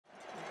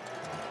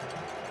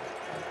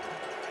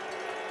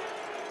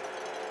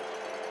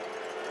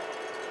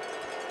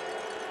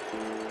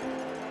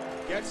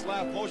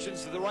Getzlaff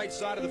motions to the right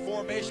side of the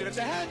formation. It's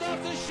a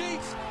handoff to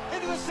Sheets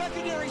into the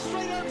secondary.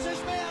 Straight arms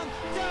his man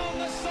down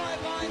the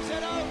sidelines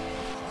and out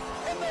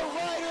in the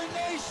Rider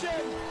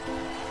Nation.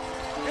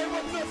 And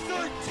with the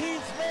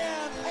 13th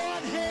man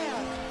on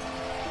hand,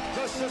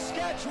 the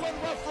Saskatchewan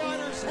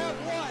Roughriders have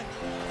won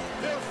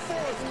their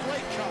 4th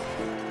Grey Cup.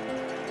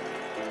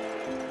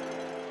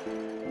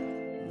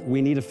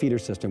 We need a feeder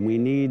system. We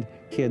need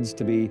kids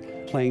to be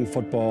playing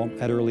football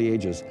at early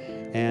ages.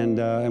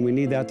 And we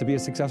need that to be a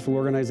successful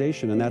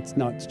organization. And that's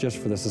not just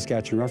for the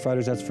Saskatchewan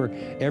Roughriders, that's for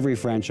every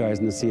franchise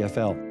in the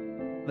CFL.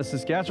 The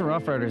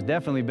Saskatchewan Roughriders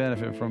definitely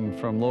benefit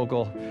from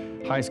local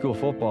high school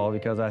football,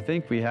 because I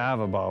think we have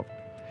about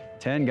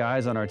 10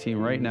 guys on our team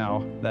right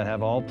now that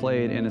have all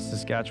played in a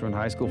Saskatchewan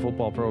high school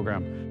football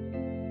program.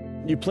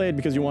 You played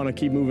because you want to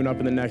keep moving up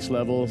in the next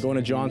level. Going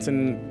to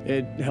Johnson,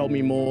 it helped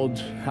me mold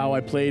how I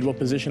played, what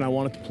position I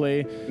wanted to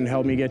play, and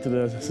helped me get to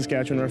the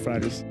Saskatchewan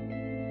Roughriders.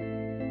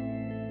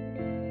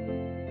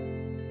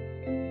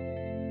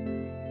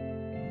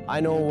 I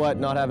know what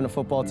not having a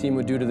football team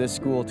would do to this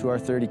school, to our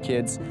 30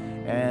 kids.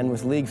 And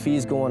with league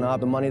fees going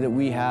up, the money that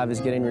we have is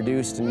getting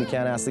reduced, and we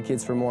can't ask the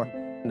kids for more.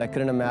 And I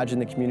couldn't imagine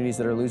the communities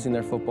that are losing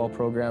their football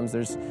programs.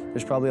 There's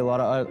probably a lot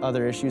of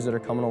other issues that are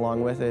coming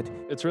along with it.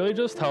 It's really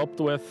just helped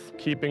with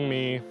keeping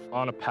me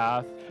on a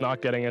path, not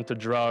getting into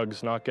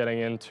drugs, not getting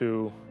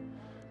into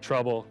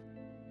trouble.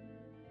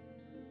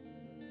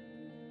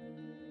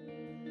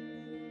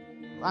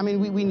 I mean,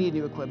 we need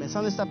new equipment. Some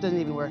of this stuff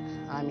doesn't even work.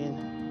 I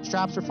mean,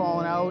 straps are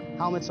falling out,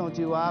 helmets don't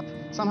do up,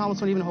 some helmets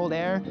don't even hold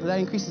air. That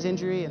increases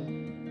injury.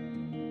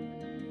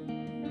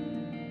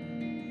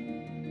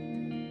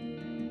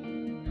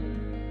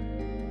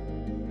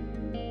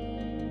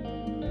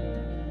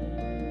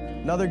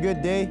 Another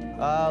good day,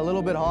 a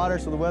little bit hotter,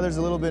 so the weather's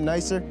a little bit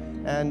nicer,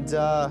 and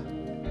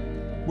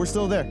we're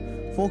still there.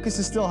 Focus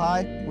is still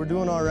high, we're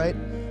doing all right.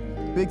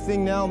 Big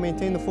thing now,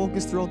 maintain the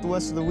focus throughout the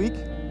rest of the week.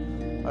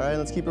 All right,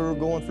 let's keep it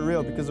going for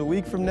real, because a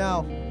week from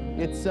now,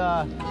 it's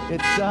go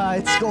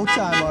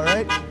time, all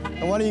right?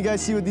 And why don't you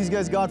guys see what these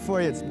guys got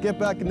for you? Get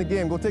back in the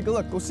game, go take a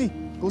look, go see,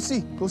 go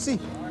see, go see.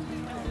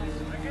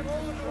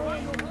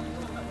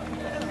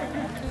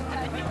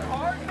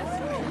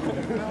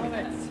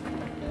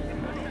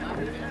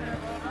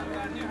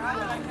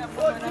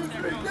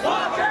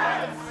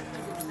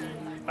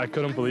 I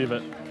couldn't believe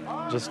it.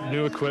 Just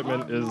new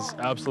equipment is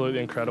absolutely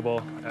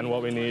incredible, and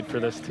what we need for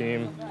this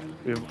team.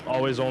 We've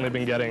always only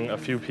been getting a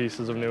few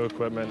pieces of new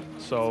equipment,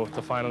 so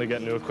to finally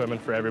get new equipment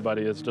for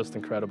everybody is just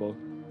incredible.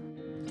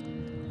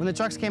 When the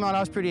trucks came out, I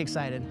was pretty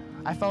excited.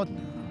 I felt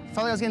like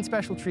I was getting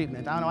special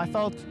treatment. I don't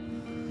know,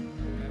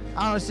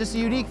 it's just a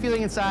unique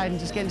feeling inside, and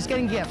just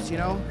getting gifts, you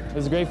know? It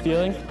was a great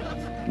feeling,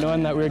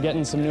 knowing that we were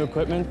getting some new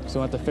equipment,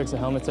 so we don't have to fix the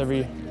helmets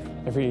every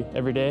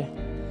day.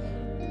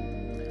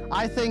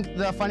 I think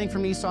the funding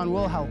from Nissan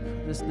will help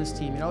this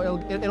team. You know,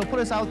 it'll put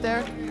us out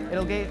there.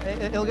 It'll get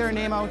our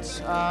name out.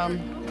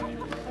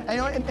 And you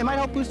know, it might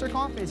help boost our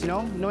confidence. You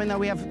know, knowing that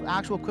we have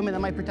actual equipment that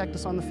might protect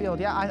us on the field.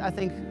 Yeah, I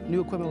think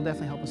new equipment will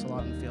definitely help us a lot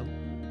on the field.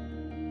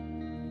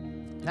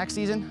 Next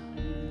season,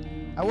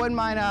 I wouldn't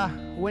mind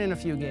winning a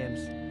few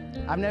games.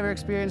 I've never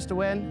experienced a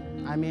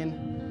win. I mean,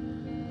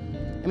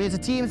 it's a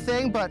team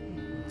thing, but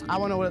I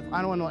want to know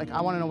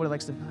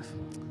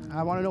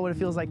what it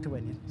feels like to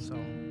win. So.